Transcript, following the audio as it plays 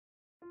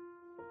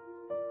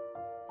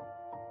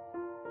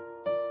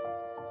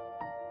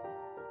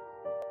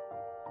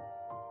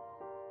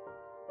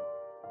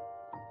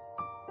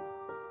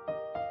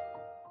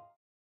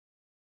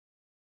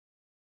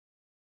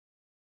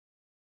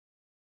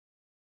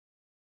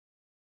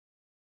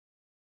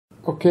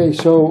Okay,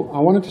 so I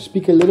wanted to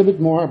speak a little bit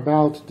more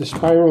about the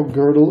spiral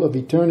girdle of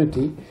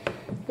eternity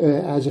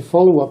as a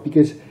follow-up,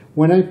 because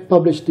when I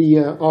published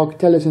the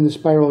Octalis and the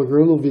spiral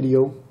girdle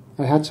video,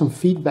 I had some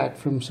feedback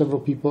from several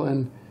people,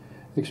 and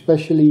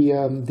especially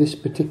this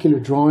particular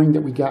drawing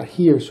that we got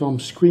here. So I'm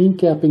screen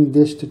capping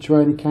this to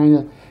try to kind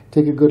of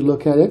take a good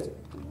look at it.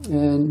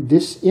 And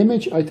this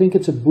image, I think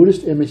it's a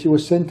Buddhist image. It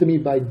was sent to me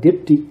by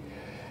Dipti,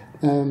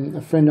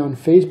 a friend on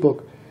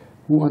Facebook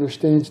who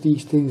understands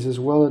these things as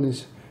well and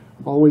is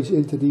always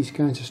into these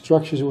kinds of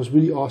structures. It was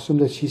really awesome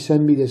that she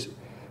sent me this,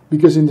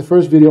 because in the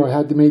first video I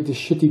had to make this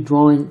shitty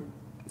drawing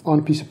on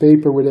a piece of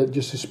paper with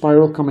just a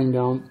spiral coming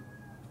down.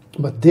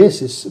 But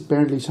this is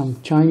apparently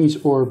some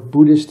Chinese or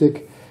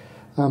Buddhistic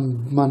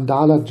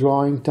mandala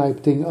drawing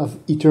type thing of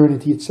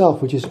eternity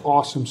itself, which is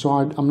awesome. So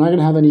I'm not going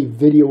to have any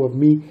video of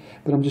me,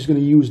 but I'm just going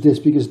to use this,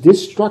 because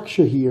this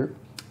structure here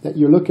that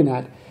you're looking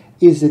at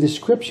is the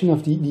description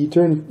of the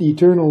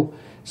eternal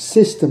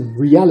system,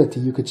 reality,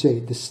 you could say,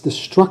 the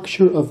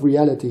structure of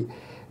reality.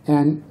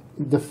 And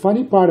the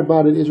funny part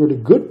about it is, or the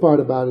good part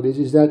about it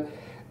is that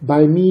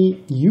by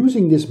me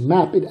using this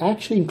map, it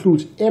actually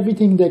includes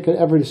everything that I could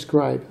ever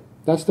describe.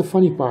 That's the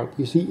funny part.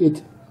 You see,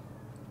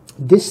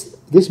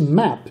 this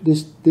map,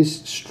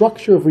 this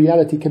structure of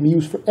reality can be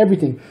used for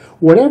everything.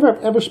 Whatever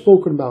I've ever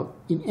spoken about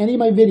in any of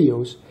my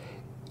videos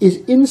is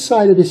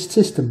inside of this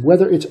system,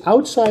 whether it's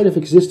outside of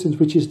existence,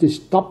 which is this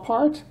top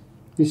part.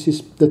 This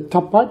is the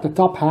top part, the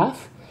top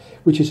half,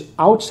 which is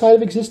outside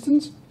of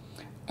existence.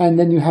 And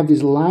then you have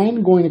this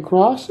line going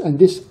across, and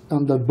this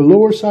on the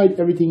lower side,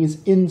 everything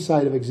is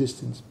inside of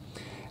existence.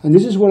 And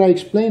this is what I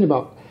explain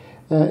about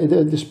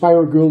the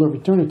spiral girdle of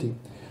eternity.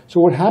 So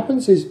what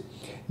happens is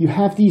you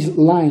have these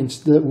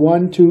lines, the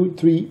 1, 2,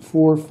 3,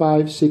 4,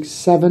 5, 6,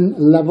 7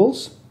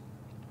 levels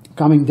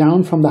coming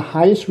down from the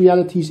highest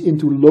realities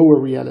into lower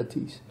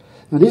realities.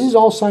 Now this is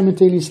all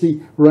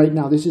simultaneously right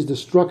now. This is the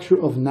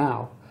structure of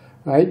now.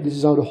 Right? This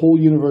is how the whole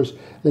universe,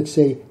 let's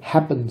say,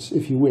 happens,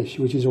 if you wish,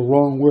 which is a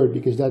wrong word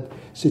because that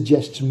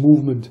suggests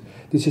movement.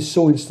 This is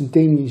so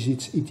instantaneous,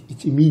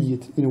 it's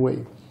immediate in a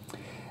way.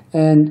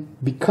 And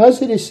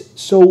because it is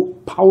so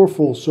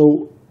powerful,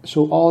 so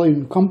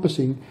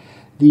all-encompassing,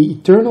 the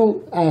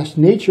eternal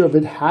nature of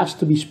it has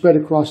to be spread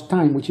across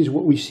time, which is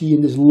what we see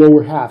in this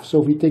lower half.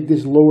 So if we take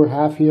this lower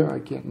half here, I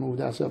can't move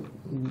that up,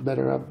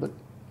 better up, but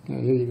yeah,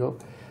 here you go.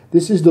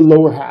 This is the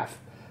lower half,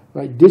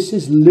 right? This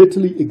is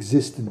literally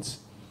existence.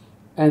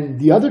 And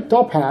the other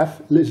top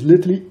half is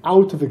literally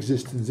out of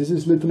existence. This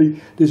is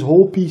literally, this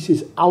whole piece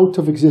is out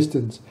of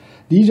existence.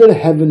 These are the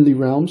heavenly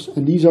realms,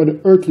 and these are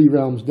the earthly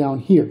realms down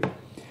here.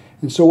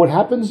 And so what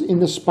happens in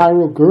the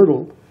spiral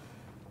girdle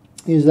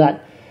is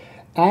that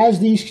as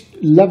these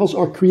levels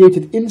are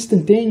created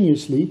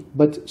instantaneously,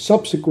 but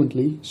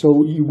subsequently, so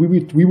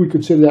we would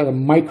consider that a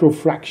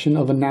microfraction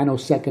of a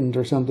nanosecond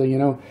or something, you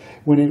know,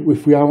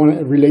 if we want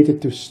to relate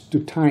it to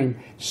time,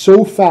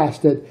 so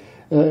fast that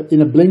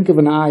in a blink of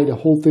an eye, the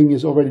whole thing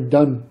is already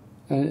done,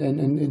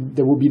 and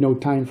there will be no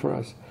time for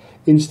us.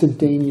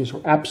 Instantaneous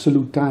or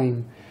absolute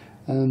time.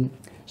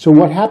 So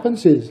what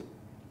happens is,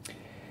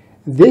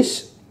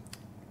 this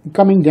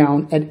coming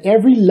down, at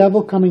every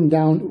level coming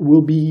down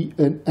will be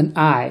an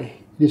I.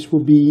 This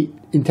will be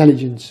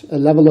intelligence, a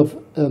level of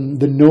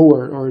the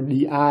knower, or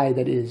the I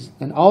that is.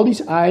 And all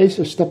these I's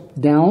are stepped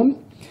down.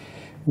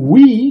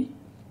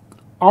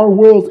 Our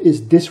world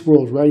is this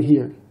world right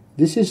here.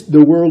 This is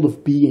the world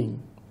of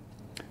being.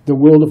 The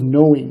world of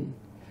knowing,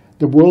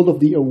 the world of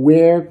the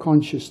aware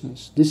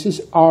consciousness. This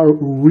is our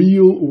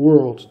real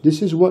world.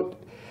 This is what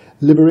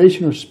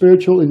liberation or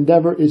spiritual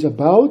endeavor is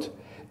about,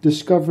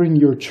 discovering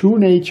your true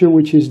nature,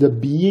 which is the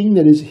being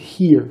that is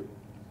here.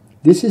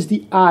 This is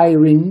the I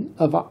ring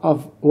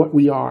of what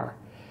we are.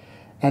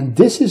 And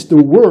this is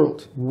the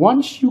world.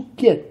 Once you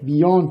get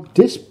beyond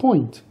this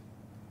point,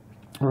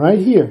 right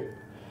here,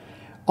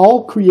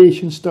 all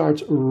creation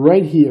starts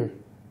right here.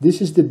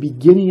 This is the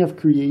beginning of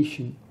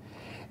creation.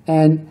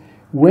 And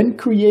when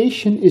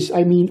creation is,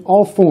 I mean,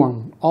 all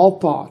form, all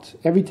thought,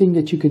 everything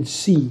that you can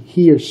see,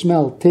 hear,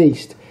 smell,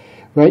 taste,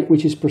 right,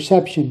 which is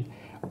perception,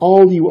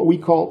 all the what we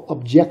call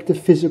objective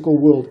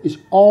physical world, is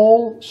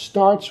all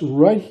starts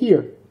right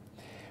here.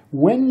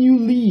 When you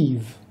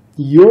leave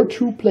your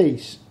true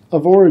place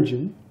of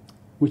origin,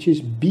 which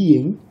is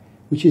being,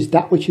 which is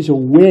that which is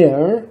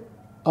aware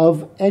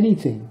of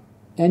anything,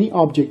 any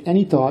object,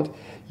 any thought,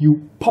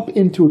 you pop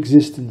into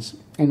existence.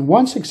 And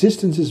once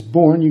existence is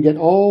born, you get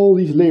all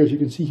these layers. You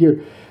can see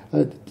here,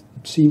 it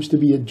seems to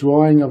be a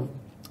drawing of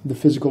the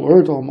physical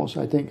earth almost,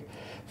 I think.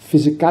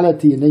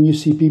 Physicality, and then you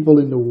see people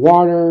in the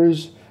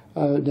waters.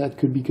 That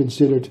could be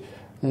considered,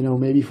 you know,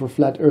 maybe for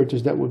flat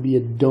earthers that would be a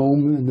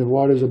dome and the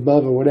waters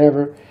above or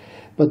whatever.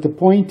 But the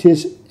point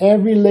is,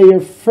 every layer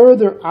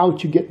further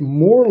out, you get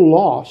more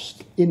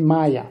lost in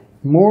Maya,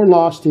 more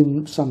lost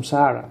in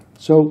samsara.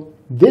 So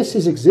this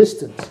is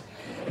existence.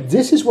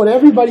 This is what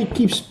everybody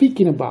keeps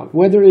speaking about,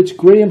 whether it's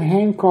Graham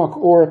Hancock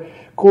or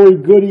Corey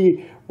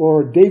Goody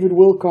or David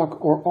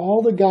Wilcock or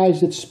all the guys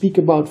that speak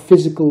about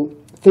physical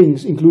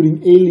things,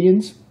 including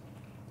aliens,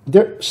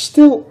 they're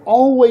still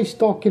always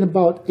talking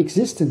about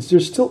existence. They're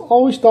still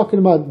always talking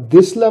about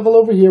this level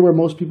over here where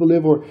most people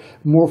live, or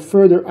more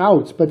further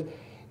out. But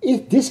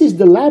this is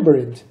the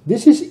labyrinth.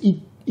 This is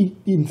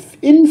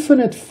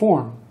infinite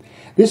form.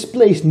 This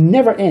place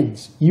never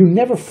ends. You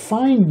never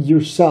find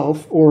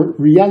yourself or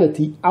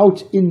reality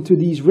out into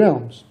these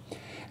realms.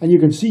 And you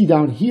can see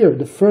down here,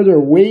 the further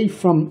away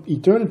from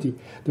eternity,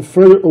 the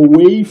further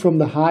away from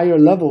the higher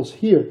levels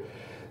here,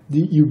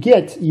 you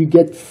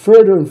get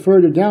further and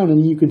further down,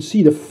 and you can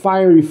see the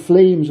fiery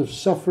flames of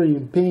suffering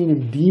and pain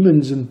and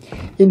demons and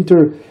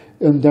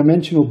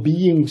interdimensional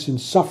beings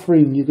and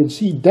suffering. You can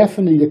see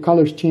definitely the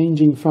colors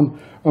changing from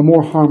a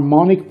more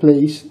harmonic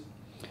place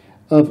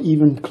of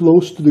even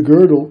close to the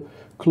girdle,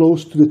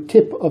 close to the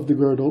tip of the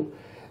girdle.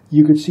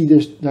 You can see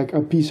there's like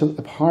a piece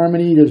of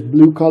harmony, there's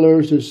blue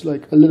colors, there's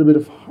like a little bit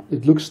of,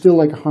 it looks still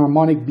like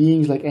harmonic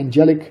beings, like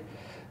angelic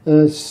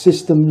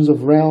systems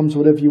of realms,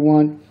 whatever you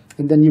want.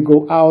 And then you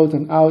go out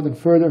and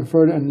further,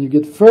 and you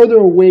get further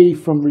away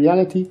from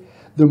reality,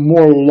 the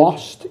more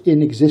lost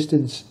in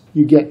existence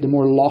you get, the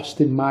more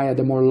lost in Maya,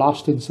 the more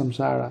lost in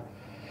samsara.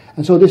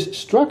 And so this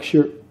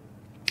structure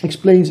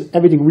explains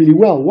everything really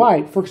well.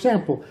 Why? For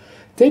example,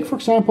 take for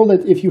example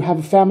that if you have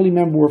a family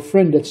member or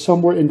friend that's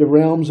somewhere in the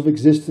realms of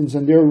existence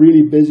and they're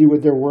really busy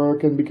with their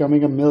work and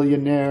becoming a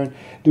millionaire and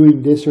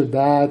doing this or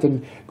that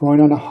and going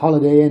on a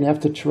holiday and have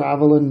to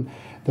travel and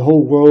the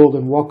whole world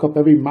and walk up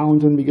every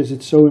mountain because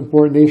it's so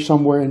important. They're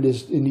somewhere in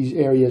these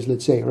areas,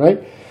 let's say,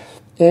 right?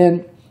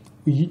 And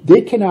they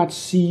cannot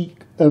see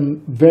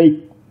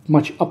very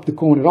much up the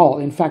cone at all.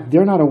 In fact,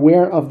 they're not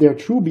aware of their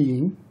true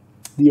being,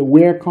 the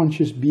aware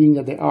conscious being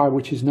that they are,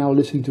 which is now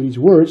listening to these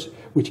words,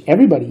 which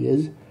everybody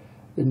is.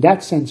 In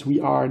that sense, we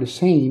are the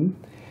same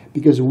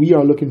because we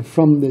are looking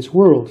from this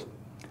world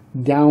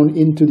down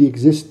into the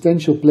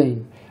existential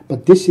plane.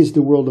 But this is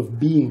the world of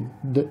being,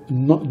 the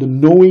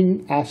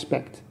knowing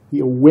aspect, the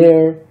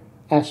aware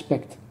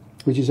aspect,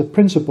 which is a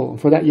principle.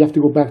 And for that, you have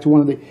to go back to one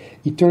of the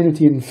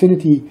eternity and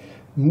infinity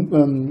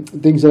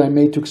things that I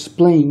made to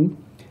explain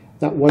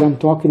that what I'm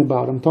talking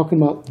about. I'm talking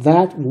about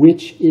that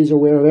which is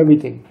aware of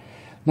everything.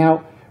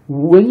 Now,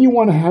 when you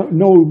want to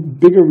know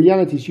bigger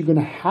realities, you're going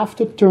to have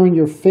to turn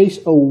your face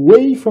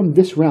away from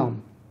this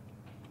realm.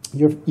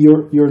 Your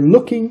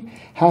looking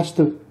has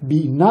to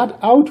be not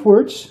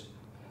outwards,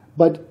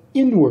 but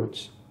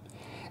inwards.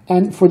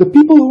 And for the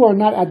people who are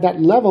not at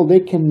that level, they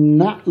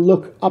cannot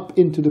look up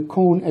into the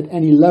cone at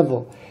any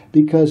level.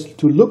 Because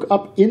to look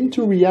up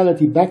into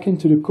reality, back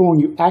into the cone,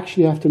 you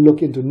actually have to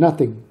look into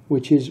nothing,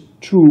 which is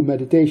true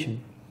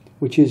meditation,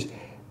 which is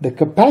the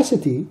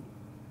capacity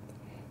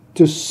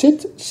to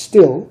sit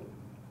still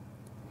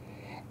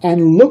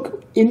and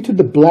look into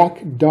the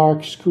black,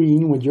 dark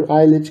screen with your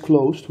eyelids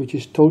closed, which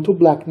is total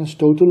blackness,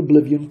 total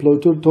oblivion,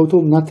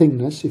 total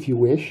nothingness, if you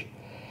wish,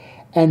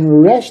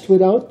 and rest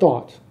without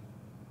thought.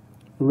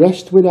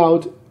 Rest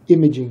without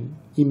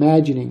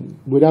imagining,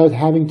 without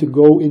having to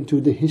go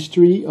into the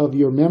history of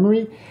your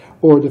memory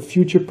or the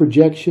future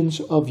projections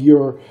of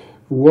your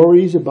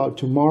worries about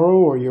tomorrow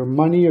or your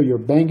money or your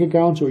bank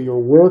accounts or your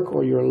work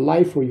or your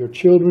life or your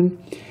children,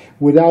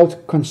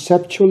 without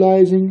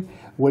conceptualizing,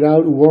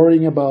 without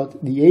worrying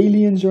about the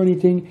aliens or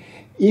anything.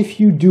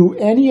 If you do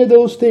any of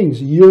those things,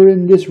 you're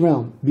in this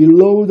realm,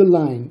 below the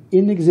line,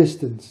 in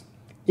existence.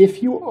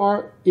 If you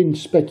are in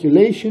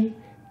speculation,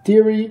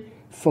 theory,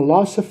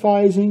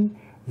 philosophizing,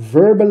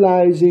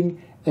 verbalizing,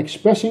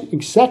 expressing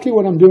exactly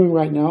what I'm doing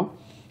right now,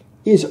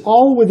 is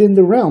all within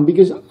the realm,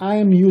 because I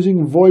am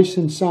using voice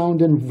and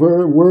sound and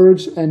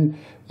words and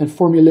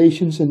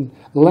formulations and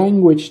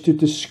language to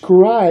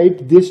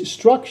describe this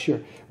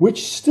structure,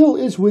 which still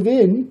is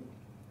within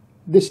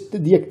this.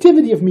 The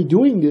activity of me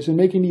doing this and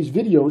making these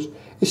videos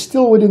is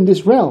still within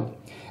this realm.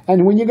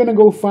 And when you're going to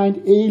go find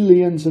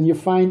aliens and you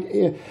find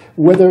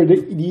whether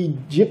the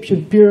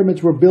Egyptian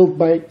pyramids were built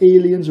by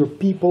aliens or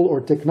people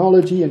or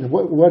technology and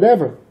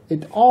whatever,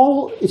 it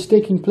all is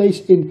taking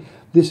place in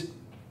this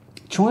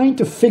trying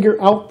to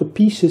figure out the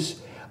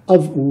pieces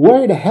of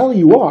where the hell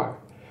you are,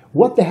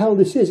 what the hell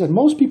this is. And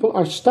most people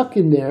are stuck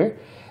in there,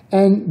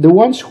 and the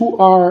ones who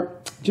are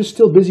just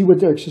still busy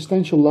with their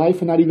existential life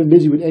and not even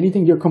busy with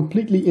anything, they're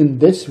completely in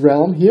this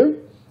realm here,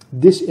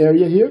 this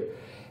area here.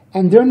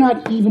 And they're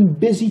not even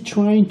busy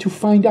trying to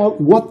find out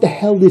what the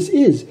hell this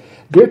is.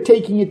 They're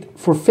taking it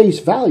for face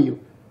value.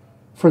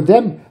 For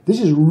them,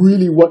 this is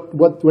really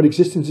what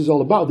existence is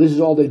all about. This is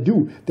all they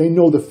do. They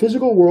know the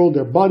physical world,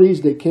 their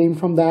bodies, they came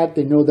from that.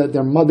 They know that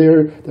their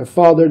mother, their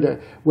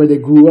father, where they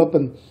grew up,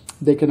 and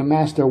they can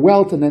amass their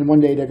wealth, and then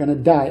one day they're going to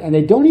die. And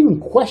they don't even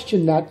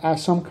question that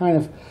as some kind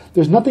of,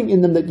 there's nothing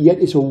in them that yet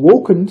is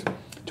awoken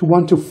to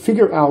want to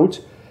figure out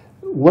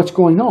what's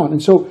going on.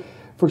 And so,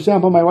 for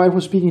example, my wife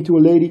was speaking to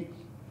a lady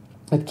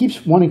that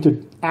keeps wanting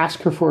to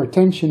ask her for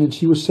attention, and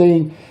she was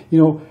saying,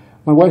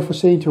 my wife was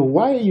saying to her,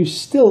 why are you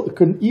still,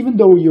 even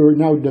though you're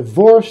now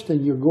divorced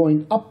and you're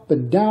going up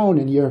and down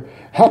and you're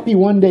happy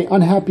one day,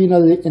 unhappy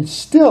another day, and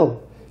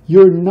still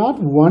you're not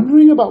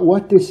wondering about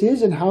what this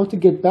is and how to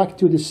get back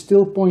to the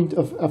still point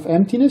of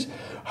emptiness?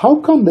 How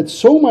come that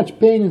so much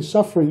pain and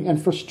suffering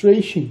and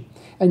frustration,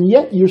 and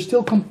yet you're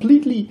still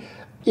completely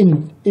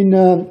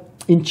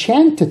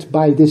enchanted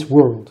by this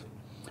world?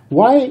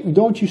 Why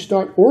don't you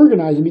start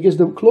organizing? Because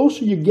the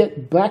closer you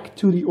get back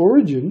to the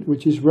origin,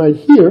 which is right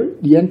here,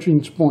 the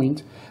entrance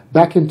point,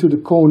 back into the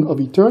cone of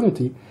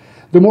eternity,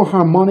 the more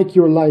harmonic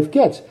your life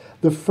gets.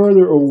 The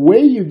further away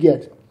you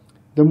get,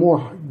 the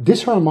more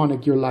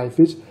disharmonic your life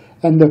is,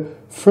 and the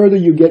further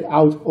you get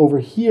out over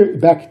here,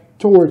 back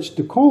towards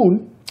the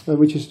cone,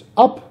 which is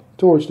up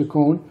towards the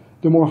cone,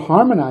 the more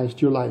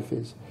harmonized your life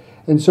is.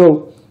 And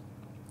so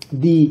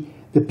the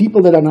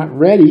people that are not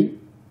ready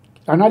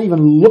are not even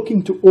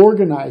looking to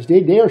organize.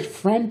 They are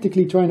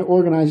frantically trying to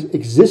organize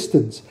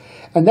existence.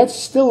 And that's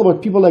still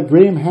what people like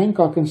Graham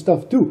Hancock and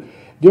stuff do.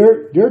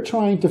 They're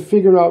trying to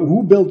figure out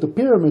who built the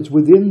pyramids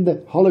within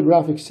the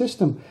holographic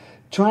system,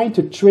 trying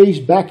to trace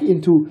back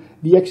into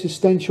the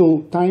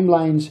existential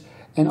timelines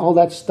and all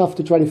that stuff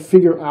to try to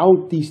figure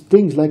out these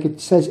things, like it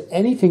says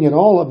anything at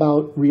all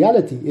about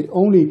reality. It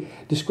only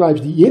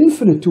describes the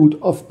infinitude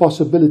of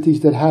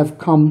possibilities that have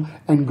come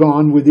and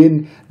gone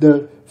within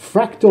the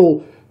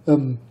fractal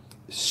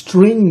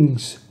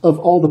strings of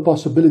all the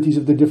possibilities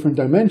of the different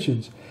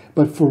dimensions.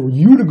 But for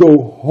you to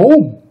go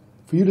home,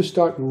 for you to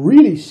start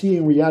really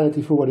seeing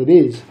reality for what it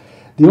is,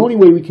 the only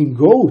way we can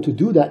go to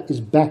do that is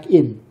back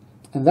in.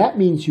 And that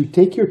means you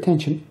take your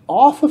attention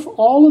off of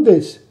all of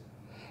this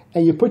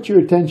and you put your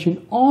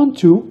attention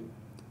onto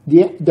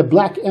the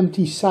black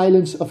empty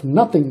silence of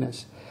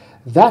nothingness.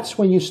 That's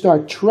when you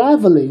start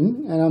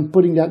traveling, and I'm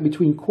putting that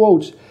between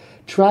quotes,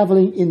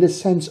 traveling in the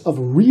sense of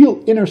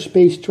real inner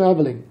space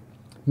traveling.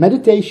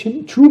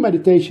 Meditation, true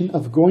meditation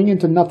of going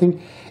into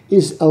nothing,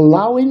 is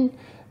allowing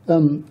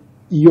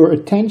your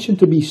attention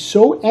to be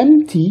so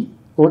empty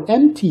or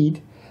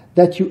emptied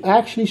that you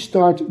actually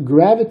start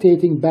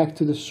gravitating back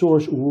to the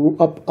source,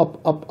 up, up,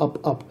 up,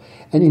 up, up.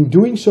 And in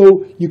doing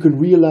so, you can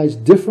realize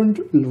different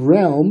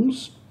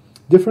realms,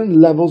 different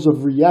levels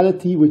of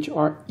reality which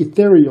are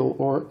ethereal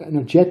or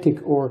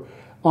energetic or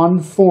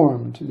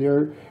unformed.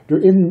 They're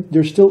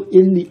still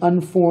in the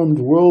unformed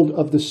world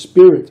of the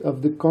spirit,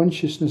 of the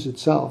consciousness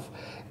itself,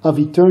 of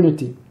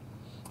eternity.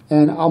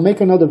 And I'll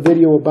make another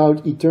video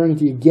about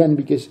eternity again,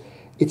 because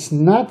it's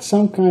not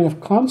some kind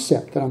of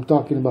concept that I'm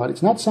talking about.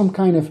 It's not some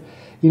kind of,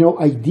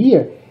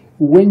 idea.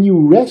 When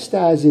you rest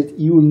as it,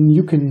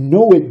 you can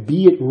know it,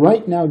 be it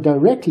right now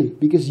directly,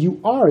 because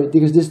you are it,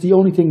 because this is the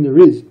only thing there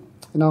is.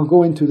 And I'll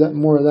go into that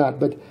more of that.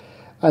 But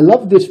I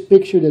love this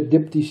picture that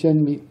Dipti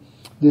sent me,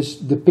 this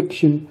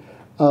depiction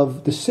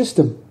of the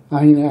system.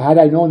 I mean, had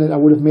I known it, I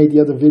would have made the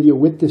other video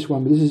with this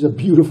one. But this is a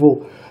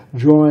beautiful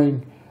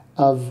drawing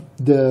of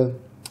the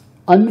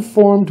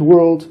unformed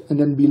world and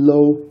then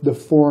below the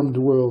formed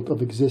world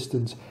of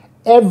existence.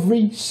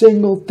 Every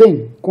single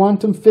thing,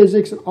 quantum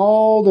physics,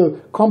 all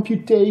the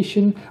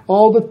computation,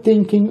 all the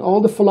thinking,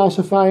 all the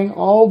philosophizing,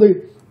 all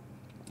the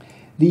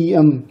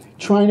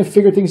trying to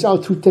figure things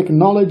out through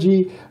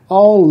technology,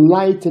 all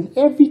light and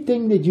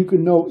everything that you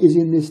can know is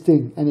in this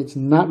thing, and it's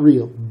not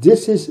real.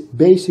 This is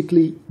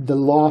basically the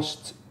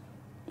lost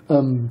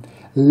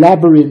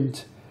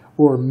labyrinth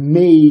or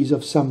maze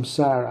of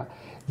samsara.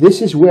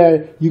 This is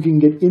where you can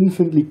get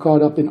infinitely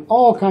caught up in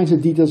all kinds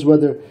of details,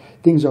 whether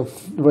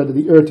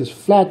the earth is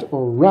flat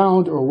or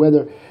round, or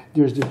whether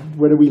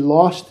we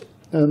lost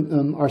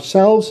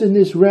ourselves in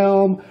this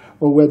realm,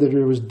 or whether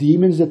there was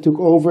demons that took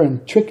over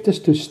and tricked us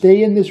to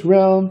stay in this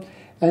realm.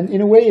 And in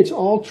a way, it's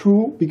all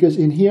true, because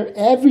in here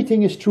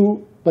everything is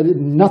true, but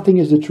nothing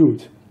is the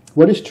truth.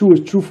 What is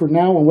true for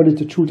now, and what is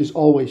the truth is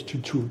always the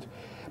truth.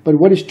 But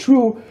what is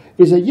true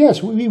is that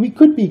yes, we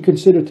could be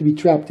considered to be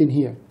trapped in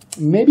here.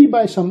 Maybe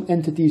by some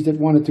entities that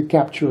wanted to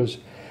capture us,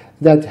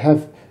 that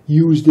have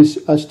used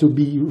us to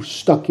be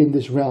stuck in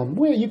this realm.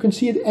 Well, you can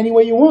see it any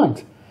way you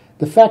want.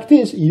 The fact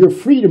is, you're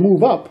free to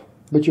move up,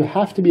 but you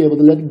have to be able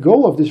to let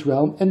go of this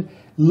realm and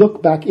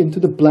look back into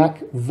the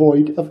black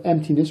void of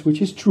emptiness,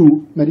 which is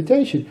true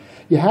meditation.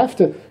 You have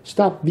to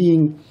stop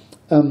being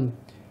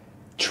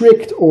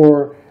tricked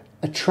or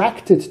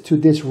attracted to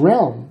this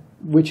realm,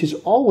 which is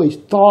always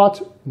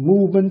thought,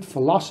 movement,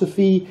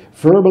 philosophy,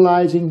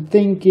 verbalizing,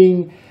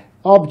 thinking,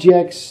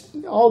 objects,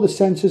 all the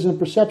senses and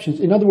perceptions.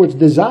 In other words,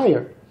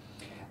 desire.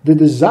 The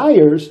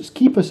desires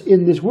keep us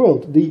in this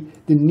world. The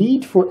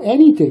need for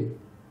anything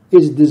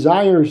is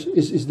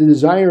the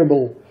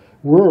desirable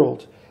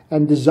world.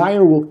 And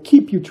desire will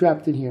keep you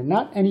trapped in here.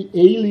 Not any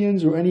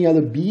aliens or any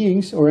other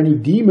beings or any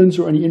demons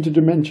or any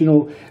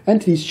interdimensional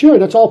entities. Sure,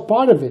 that's all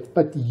part of it.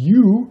 But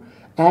you,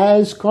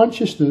 as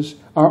consciousness,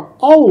 are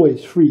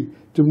always free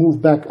to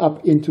move back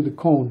up into the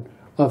cone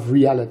of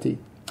reality,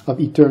 of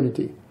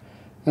eternity.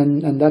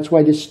 And that's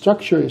why this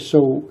structure is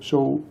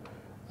so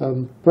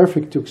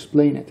perfect to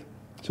explain it.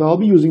 So I'll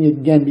be using it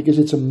again because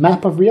it's a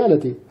map of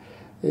reality.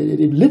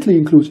 It literally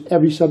includes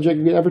every subject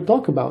we ever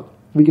talk about.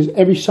 Because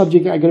every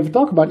subject I could ever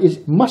talk about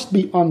must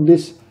be on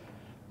this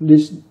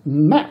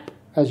map,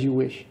 as you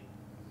wish.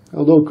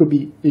 Although it could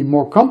be a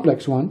more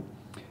complex one,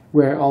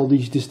 where all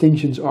these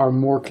distinctions are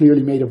more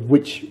clearly made of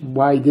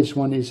why this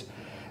one is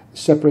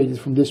separated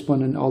from this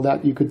one and all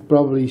that. You could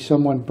probably,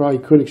 someone probably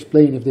could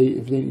explain if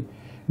they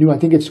knew. I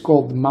think it's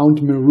called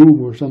Mount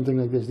Meru or something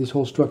like this. This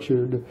whole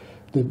structure,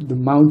 the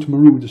Mount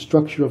Meru, the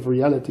structure of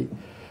reality.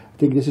 I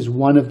think this is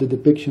one of the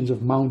depictions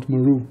of Mount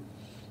Meru,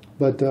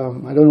 but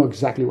I don't know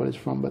exactly what it's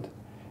from, but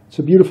it's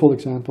a beautiful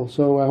example.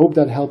 So I hope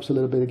that helps a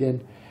little bit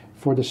again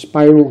for the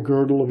spiral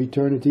girdle of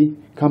eternity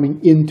coming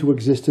into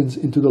existence,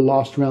 into the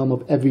lost realm of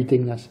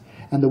everythingness.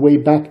 And the way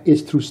back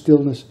is through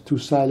stillness, through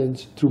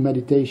silence, through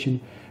meditation,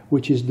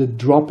 which is the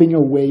dropping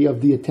away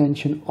of the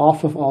attention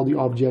off of all the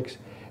objects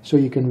so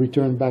you can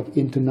return back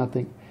into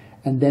nothing.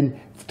 And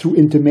then through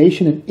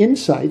intimation and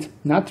insight,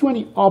 not through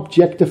any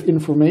objective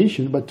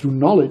information, but through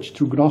knowledge,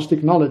 through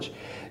Gnostic knowledge,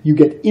 you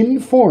get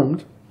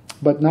informed,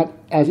 but not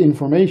as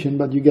information,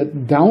 but you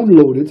get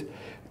downloaded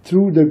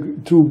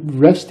through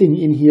resting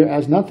in here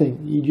as nothing.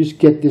 You just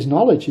get this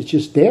knowledge. It's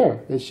just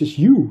there. It's just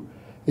you.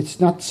 It's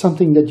not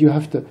something that you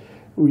have to,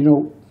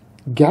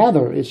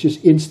 gather. It's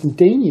just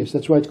instantaneous.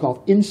 That's why it's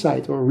called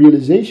insight or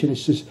realization.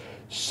 It's just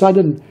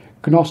sudden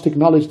Gnostic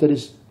knowledge that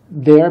is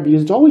there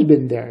because it's always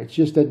been there. It's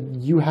just that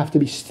you have to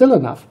be still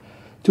enough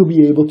to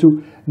be able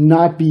to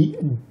not be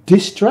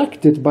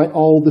distracted by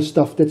all the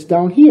stuff that's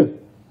down here.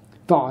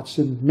 Thoughts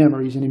and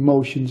memories and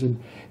emotions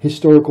and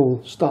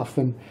historical stuff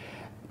and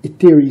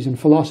theories and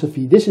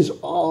philosophy. This is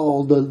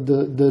all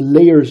the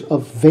layers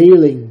of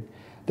veiling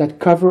that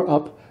cover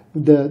up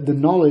the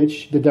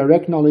knowledge, the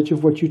direct knowledge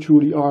of what you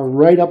truly are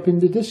right up in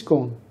the disc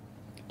cone.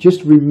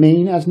 Just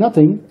remain as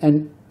nothing,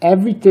 and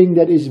everything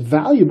that is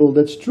valuable,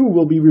 that's true,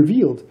 will be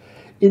revealed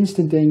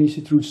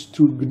instantaneously through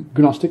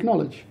Gnostic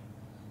knowledge.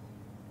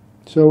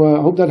 So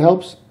I hope that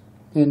helps,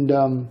 and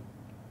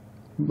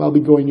I'll be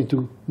going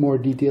into more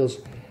details,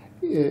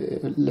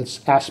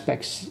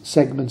 aspects,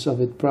 segments of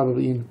it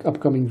probably in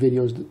upcoming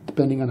videos,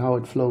 depending on how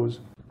it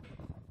flows.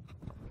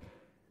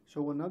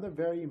 So another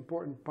very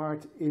important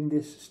part in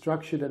this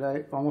structure that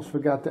I almost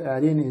forgot to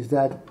add in is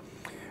that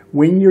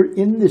when you're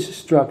in this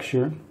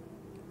structure,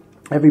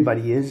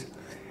 everybody is,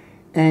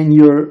 and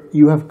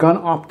you have gone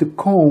up the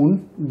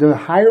cone, the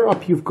higher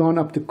up you've gone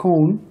up the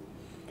cone,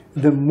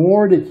 the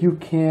more that you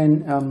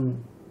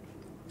can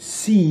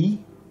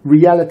see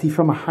reality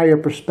from a higher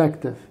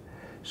perspective.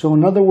 So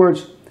in other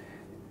words,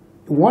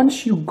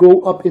 once you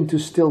go up into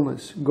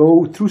stillness,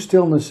 go through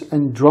stillness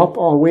and drop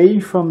away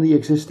from the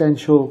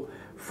existential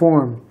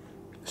form,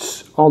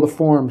 all the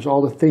forms,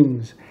 all the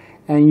things,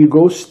 and you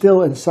go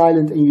still and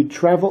silent and you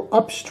travel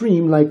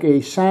upstream like a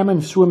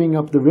salmon swimming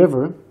up the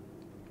river,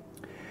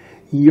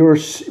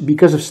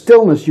 because of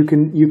stillness you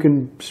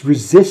can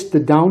resist the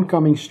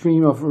downcoming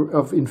stream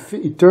of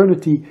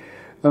eternity,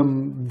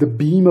 the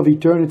beam of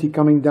eternity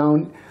coming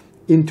down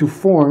into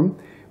form.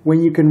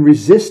 When you can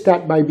resist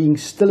that by being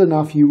still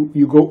enough,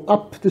 you go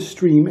up the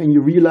stream and you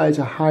realize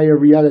a higher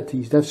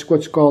realities. That's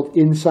what's called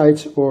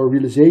insights or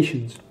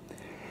realizations.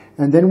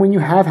 And then when you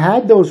have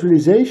had those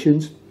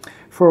realizations,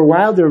 for a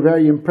while they're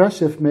very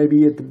impressive,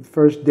 maybe at the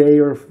first day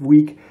or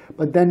week,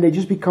 but then they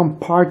just become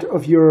part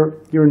of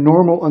your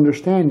normal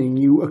understanding.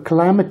 You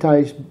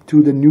acclimatize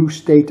to the new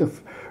state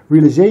of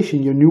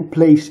realization, your new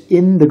place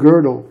in the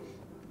girdle.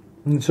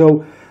 And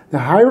so the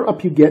higher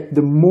up you get,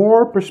 the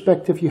more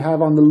perspective you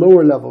have on the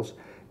lower levels.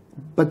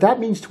 But that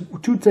means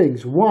two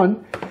things.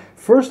 One,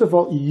 first of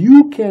all,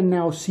 you can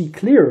now see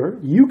clearer.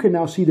 You can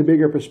now see the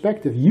bigger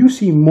perspective. You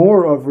see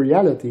more of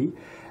reality,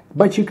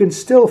 but you can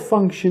still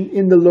function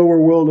in the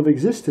lower world of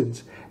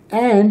existence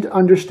and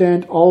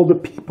understand all the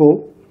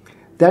people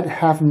that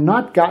have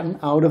not gotten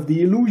out of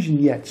the illusion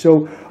yet.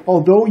 So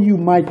although you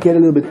might get a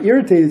little bit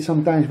irritated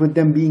sometimes with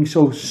them being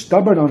so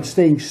stubborn on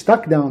staying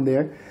stuck down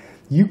there,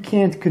 you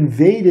can't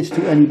convey this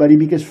to anybody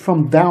because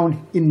from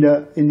down in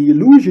the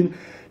illusion,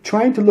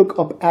 trying to look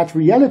up at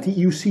reality,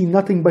 you see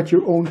nothing but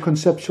your own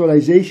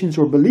conceptualizations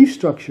or belief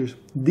structures.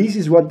 This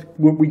is what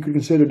we could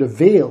consider the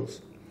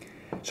veils.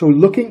 So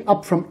looking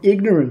up from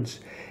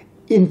ignorance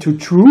into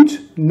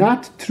truth,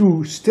 not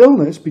through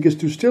stillness, because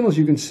through stillness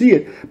you can see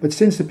it, but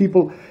since the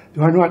people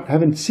who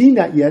haven't seen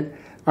that yet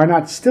are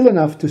not still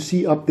enough to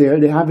see up there,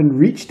 they haven't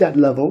reached that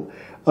level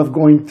of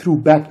going through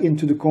back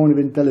into the cone of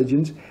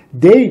intelligence,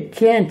 they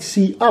can't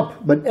see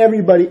up, but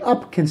everybody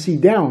up can see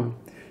down.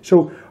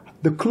 So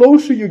the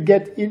closer you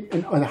get in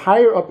and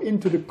higher up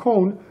into the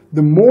cone,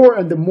 the more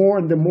and the more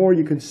and the more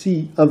you can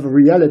see of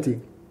reality.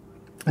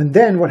 And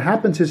then what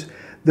happens is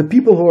the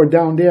people who are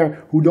down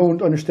there who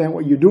don't understand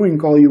what you're doing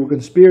call you a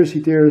conspiracy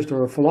theorist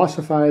or a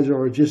philosophizer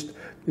or just,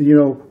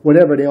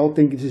 whatever. They all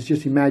think it's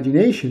just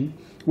imagination,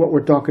 what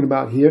we're talking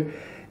about here.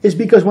 Is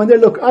because when they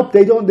look up,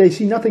 they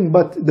see nothing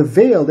but the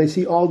veil. They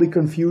see all the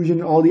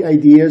confusion, all the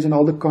ideas and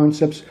all the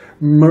concepts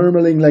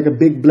murmuring like a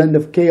big blend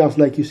of chaos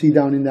like you see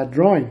down in that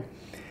drawing.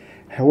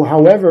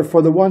 However,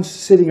 for the ones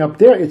sitting up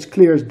there, it's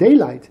clear as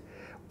daylight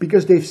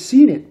because they've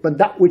seen it. But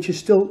that which is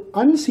still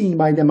unseen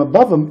by them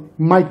above them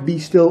might be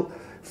still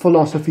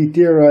philosophy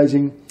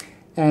theorizing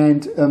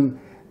and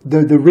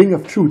the ring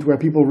of truth, where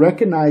people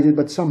recognize it,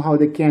 but somehow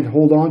they can't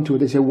hold on to it.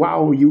 They say,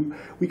 wow,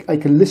 I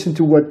can listen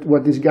to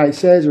what this guy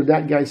says, or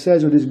that guy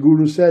says, or this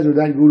guru says, or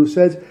that guru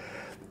says.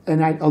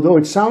 And although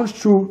it sounds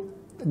true,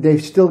 they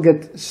still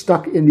get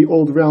stuck in the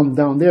old realm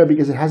down there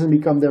because it hasn't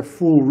become their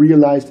full,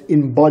 realized,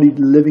 embodied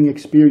living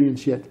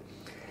experience yet.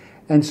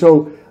 And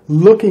so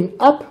looking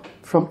up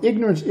from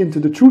ignorance into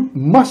the truth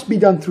must be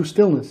done through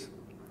stillness.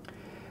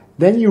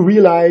 Then you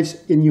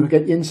realize and you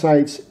get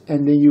insights,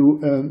 and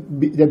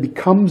then that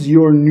becomes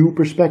your new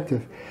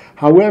perspective.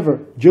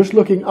 However, just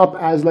looking up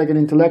as like an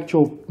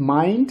intellectual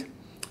mind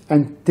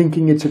and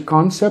thinking it's a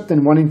concept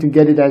and wanting to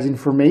get it as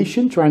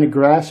information, trying to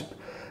grasp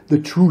the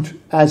truth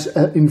as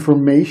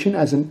information,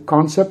 as a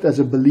concept, as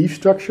a belief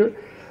structure,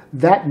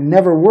 that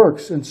never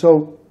works. And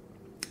so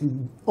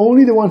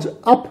only the ones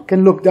up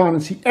can look down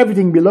and see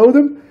everything below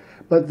them,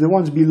 but the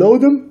ones below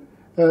them,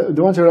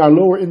 the ones that are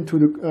lower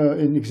into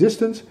in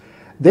existence,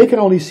 they can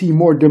only see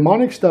more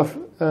demonic stuff,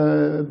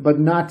 but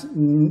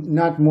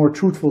not more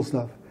truthful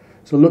stuff.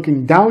 So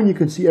looking down, you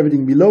can see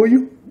everything below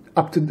you,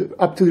 up to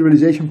the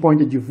realization point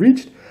that you've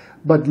reached.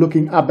 But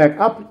looking back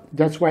up,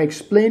 that's why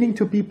explaining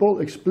to people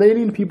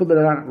that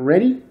are not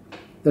ready,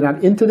 that are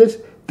not into this,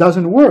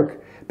 doesn't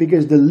work.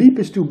 Because the leap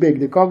is too big,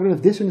 the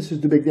cognitive dissonance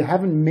is too big. They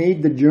haven't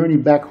made the journey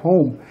back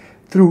home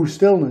through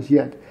stillness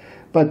yet.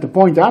 But the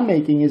point I'm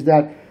making is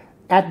that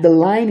at the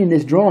line in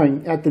this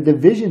drawing, at the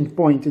division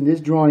point in this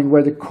drawing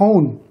where the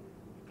cone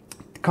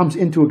comes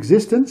into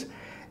existence,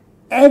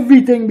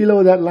 everything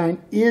below that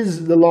line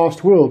is the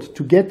lost world.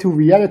 To get to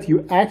reality,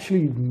 you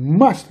actually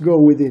must go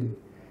within.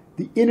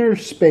 The inner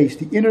space,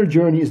 the inner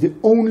journey is the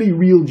only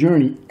real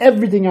journey.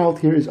 Everything out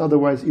here is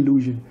otherwise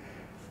illusion.